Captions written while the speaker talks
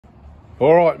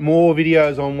All right, more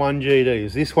videos on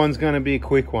 1GDs. This one's going to be a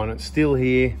quick one. It's still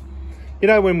here. You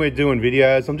know, when we're doing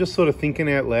videos, I'm just sort of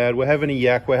thinking out loud. We're having a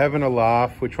yak, we're having a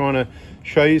laugh. We're trying to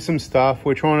show you some stuff.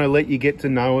 We're trying to let you get to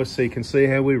know us so you can see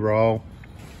how we roll.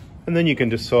 And then you can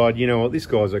decide, you know what, this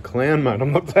guy's a clown, mate.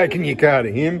 I'm not taking your car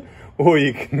to him. Or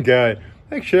you can go,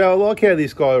 actually, I like how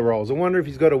this guy rolls. I wonder if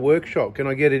he's got a workshop. Can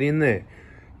I get it in there?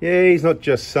 Yeah, he's not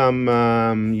just some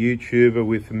YouTuber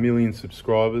with 1 million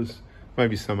subscribers.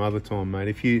 Maybe some other time, mate.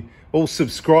 If you all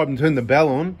subscribe and turn the bell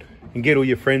on and get all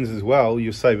your friends as well,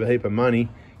 you'll save a heap of money.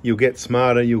 You'll get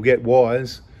smarter, you'll get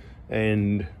wise.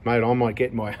 And, mate, I might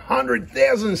get my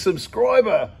 100,000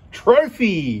 subscriber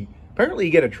trophy. Apparently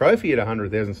you get a trophy at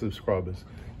 100,000 subscribers.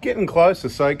 Getting closer,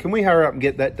 so can we hurry up and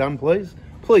get that done, please?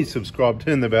 Please subscribe,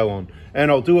 turn the bell on,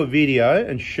 and I'll do a video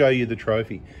and show you the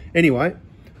trophy. Anyway,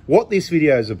 what this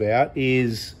video is about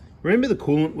is, remember the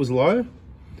coolant was low?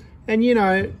 And you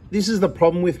know, this is the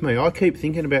problem with me. I keep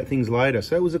thinking about things later.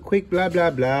 So it was a quick blah, blah,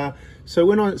 blah. So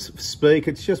when I speak,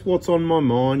 it's just what's on my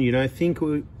mind. You know, think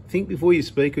before you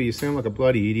speak or you sound like a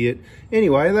bloody idiot.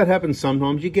 Anyway, that happens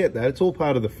sometimes. You get that. It's all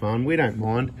part of the fun. We don't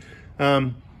mind.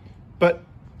 But,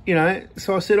 you know,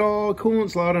 so I said, oh,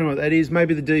 coolant's low. I don't know what that is.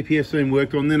 Maybe the DPF's been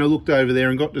worked on. Then I looked over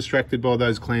there and got distracted by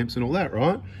those clamps and all that,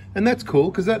 right? And that's cool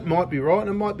because that might be right and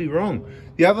it might be wrong.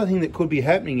 The other thing that could be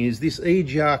happening is this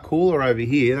EGR cooler over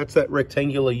here, that's that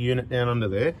rectangular unit down under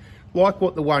there, like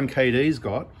what the 1KD's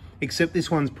got, except this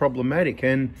one's problematic.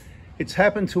 And it's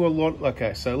happened to a lot.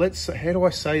 Okay, so how do I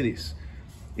say this?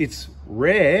 It's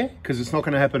rare because it's not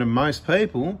going to happen to most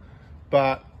people,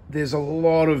 but there's a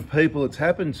lot of people it's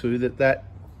happened to that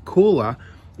cooler,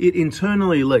 it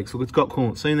internally leaks. Look, it's got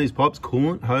coolant. Seen these pipes?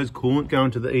 Coolant, hose, coolant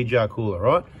going to the EGR cooler,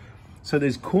 right? So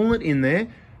there's coolant in there,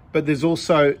 but there's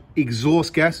also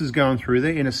exhaust gases going through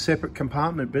there in a separate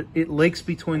compartment, but it leaks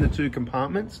between the two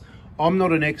compartments. I'm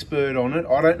not an expert on it.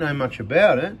 I don't know much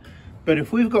about it, but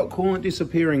if we've got coolant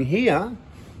disappearing here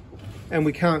and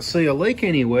we can't see a leak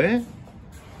anywhere,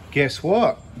 guess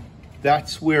what?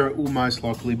 That's where it will most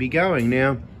likely be going.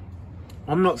 Now,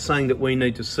 I'm not saying that we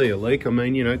need to see a leak. I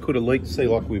mean, you know, could a leak, see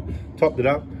like we've topped it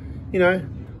up. You know,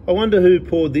 I wonder who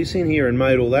poured this in here and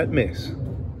made all that mess.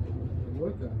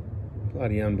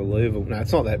 Bloody unbelievable. No,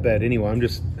 it's not that bad anyway.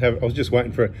 I was just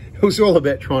waiting for it. It was all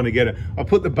about trying to get it. I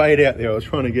put the bait out there. I was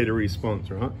trying to get a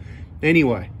response, right?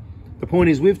 Anyway, the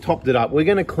point is we've topped it up. We're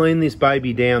going to clean this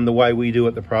baby down the way we do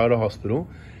at the Prada Hospital.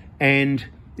 And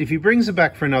if he brings it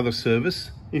back for another service,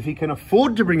 if he can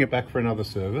afford to bring it back for another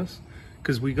service,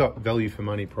 because we got value for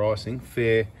money pricing,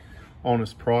 fair,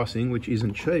 honest pricing, which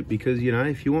isn't cheap, because, you know,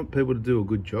 if you want people to do a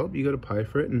good job, you got to pay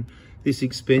for it. And this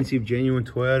expensive, genuine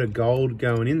Toyota gold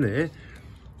going in there,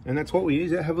 and that's what we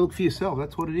use. Have a look for yourself.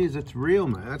 That's what it is. It's real,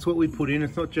 mate. That's what we put in.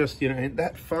 It's not just, you know, and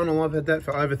that funnel, I've had that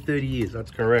for over 30 years.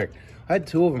 That's correct. I had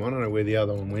 2 of them. I don't know where the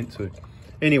other one went to.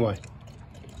 Anyway,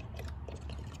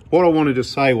 what I wanted to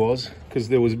say was, because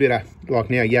there was a bit of,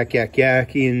 like now, yak, yak,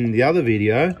 yak in the other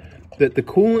video, that the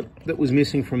coolant that was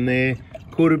missing from there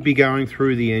could it be going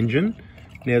through the engine.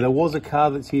 Now, there was a car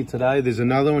that's here today. There's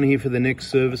another one here for the next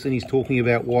service, and he's talking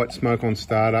about white smoke on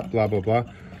startup, blah, blah, blah.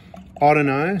 I don't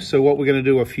know. So what we're going to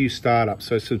do, a few startups.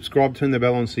 So subscribe, turn the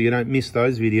bell on so you don't miss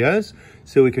those videos,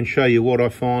 so we can show you what I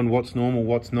find, what's normal,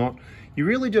 what's not. You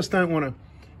really just don't want to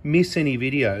miss any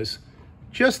videos.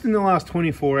 Just in the last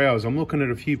 24 hours, I'm looking at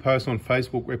a few posts on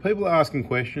Facebook where people are asking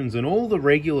questions, and all the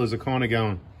regulars are kind of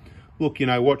going, look, you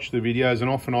know, watch the videos. And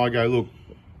often I go, look,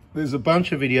 there's a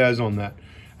bunch of videos on that.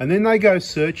 And then they go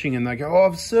searching and they go, oh,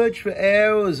 I've searched for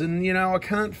hours and, you know, I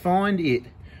can't find it.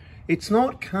 It's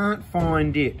not can't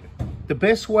find it. The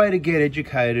best way to get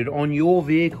educated on your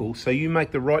vehicle so you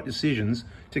make the right decisions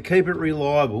to keep it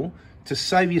reliable, to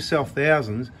save yourself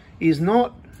thousands, is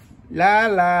not la,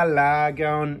 la, la,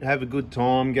 go and have a good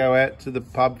time, go out to the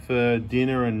pub for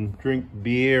dinner and drink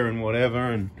beer and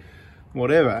whatever.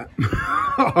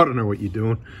 I don't know what you're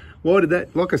doing. Why did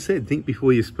that? Like I said, think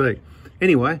before you speak.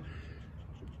 Anyway,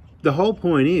 the whole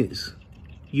point is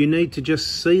you need to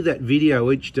just see that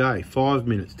video each day, 5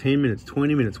 minutes, 10 minutes,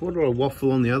 20 minutes. What did I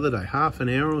waffle on the other day? Half an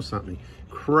hour or something.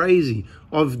 Crazy.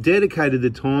 I've dedicated the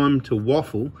time to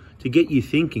waffle to get you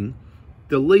thinking.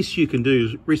 The least you can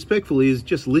do, respectfully, is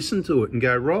just listen to it and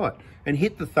go, right, and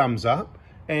hit the thumbs up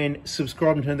and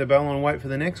subscribe and turn the bell on and wait for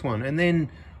the next one. And then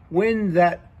when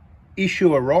that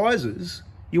issue arises,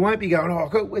 you won't be going,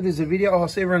 oh, there's a video. Oh,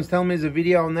 so everyone's telling me there's a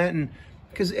video on that. And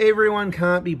because everyone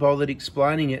can't be bothered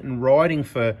explaining it and writing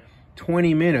for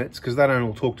 20 minutes because they don't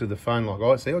all talk to the phone like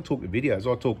I say. I talk to videos.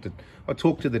 I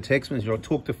talk to the text message. I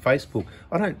talk to Facebook.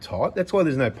 I don't type. That's why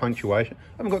there's no punctuation.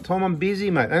 I haven't got time. I'm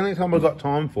busy, mate. The only time I've got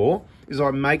time for is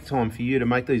I make time for you to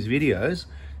make these videos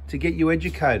to get you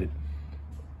educated.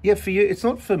 Yeah, for you, it's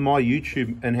not for my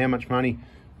YouTube and how much money,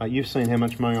 you've seen how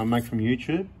much money I make from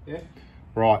YouTube. Yeah.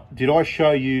 Right, did I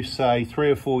show you, say,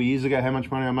 3 or 4 years ago how much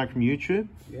money I make from YouTube?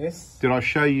 Yes. Did I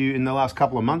show you in the last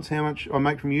couple of months how much I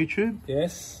make from YouTube?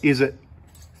 Yes. Is it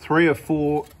 3 or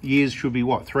 4 years should be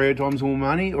what, 3 times more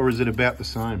money, or is it about the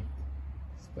same?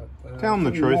 Tell them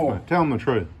the truth, mate. Tell them the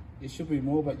truth. It should be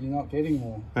more, but you're not getting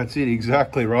more. That's it,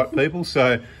 exactly right, people.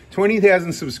 So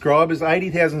 20,000 subscribers,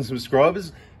 80,000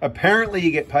 subscribers, apparently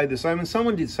you get paid the same. And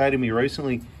someone did say to me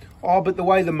recently, oh, but the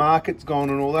way the market's gone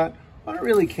and all that, I don't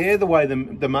really care the way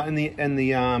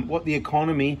what the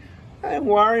economy. Don't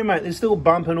worry, mate. They're still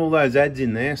bumping all those ads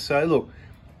in there. So look,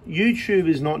 YouTube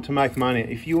is not to make money.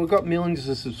 If you have got millions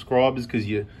of subscribers because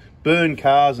you burn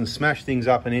cars and smash things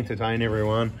up and entertain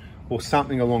everyone, or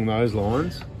something along those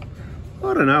lines,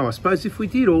 I don't know. I suppose if we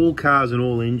did all cars and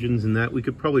all engines and that, we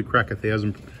could probably crack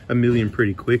a million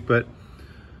pretty quick. But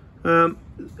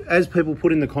as people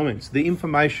put in the comments, the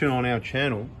information on our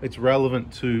channel, it's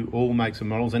relevant to all makes and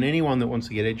models, and anyone that wants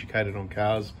to get educated on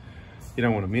cars, you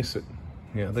don't want to miss it.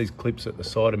 Yeah, these clips at the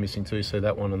side are missing too, so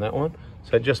that one and that one.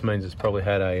 So it just means it's probably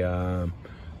had a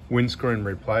windscreen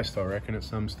replaced, I reckon, at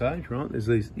some stage, right? There's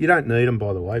these, you don't need them,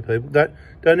 by the way, people.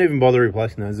 Don't even bother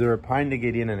replacing those. They're a pain to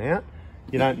get in and out.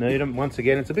 You don't need them. Once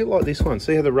again, it's a bit like this one.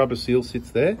 See how the rubber seal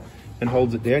sits there and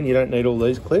holds it down? You don't need all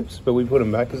these clips, but we put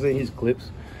them back because they're his clips.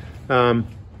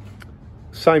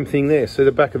 Same thing there. See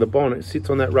the back of the bonnet sits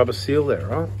on that rubber seal there,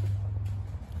 right?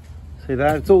 See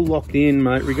that? It's all locked in,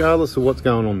 mate, regardless of what's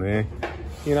going on there.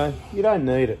 You know, you don't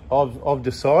need it. I've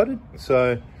decided.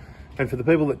 So, and for the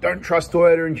people that don't trust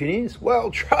Toyota engineers,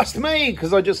 well, trust me,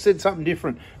 because I just said something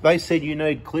different. They said you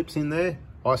need clips in there.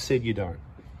 I said you don't.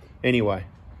 Anyway,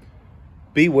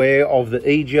 beware of the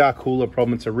EGR cooler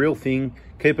problem. It's a real thing.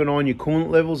 Keep an eye on your coolant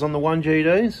levels on the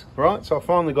 1GDs, right? So I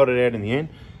finally got it out in the end.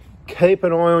 Keep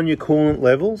an eye on your coolant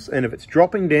levels, and if it's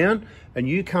dropping down and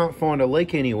you can't find a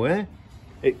leak anywhere,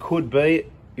 it could be,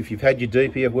 if you've had your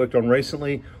DPF worked on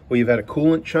recently, or you've had a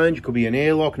coolant change, it could be an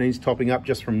airlock and it's topping up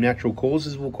just from natural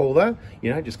causes, we'll call that,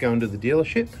 you know, just going to the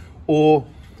dealership. Or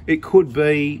it could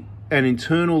be an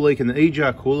internal leak in the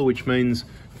EGR cooler, which means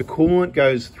the coolant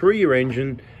goes through your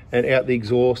engine and out the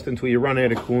exhaust until you run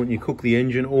out of coolant and you cook the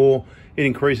engine, or it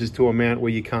increases to an amount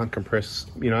where you can't compress,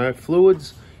 you know,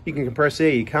 fluids. You can compress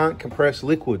air, you can't compress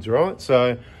liquids, right?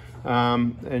 So,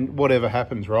 and whatever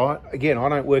happens, right? Again, I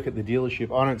don't work at the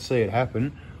dealership. I don't see it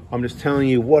happen. I'm just telling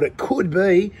you what it could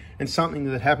be, and something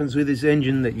that happens with this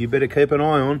engine that you better keep an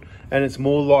eye on, and it's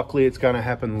more likely it's going to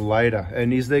happen later.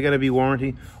 And is there going to be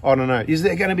warranty? I don't know. Is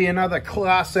there going to be another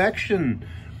class action?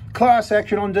 Class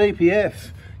action on DPF,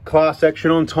 class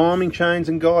action on timing chains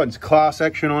and guides, class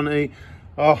action on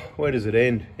oh, where does it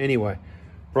end? Anyway.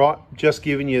 Right, just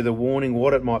giving you the warning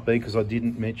what it might be, because I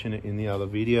didn't mention it in the other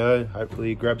video. Hopefully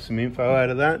you grab some info out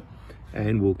of that,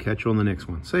 and we'll catch you on the next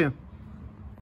one. See ya.